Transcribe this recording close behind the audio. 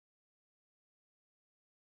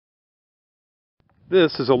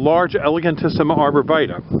This is a large Elegantissima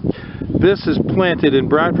arborvitae. This is planted in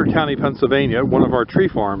Bradford County, Pennsylvania, one of our tree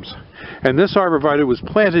farms. And this arborvitae was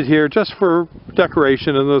planted here just for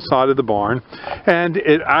decoration on the side of the barn. And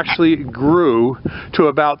it actually grew to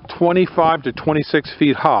about 25 to 26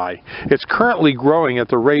 feet high. It's currently growing at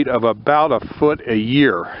the rate of about a foot a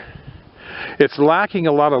year. It's lacking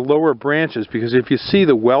a lot of lower branches because if you see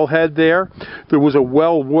the wellhead there was a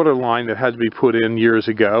well water line that had to be put in years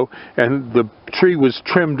ago, and the tree was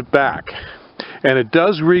trimmed back. And it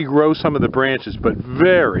does regrow some of the branches, but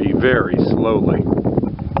very, very slowly.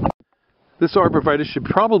 This arborvitae should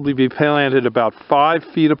probably be planted about 5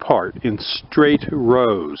 feet apart in straight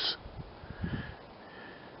rows.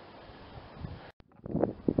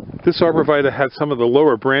 This arborvitae had some of the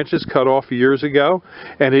lower branches cut off years ago,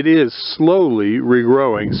 and it is slowly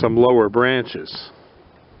regrowing some lower branches.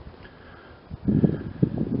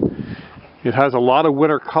 It has a lot of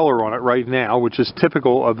winter color on it right now, which is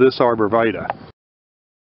typical of this arborvitae.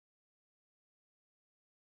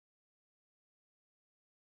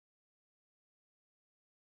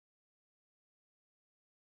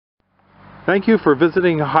 Thank you for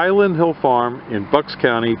visiting Highland Hill Farm in Bucks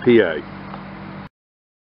County, PA.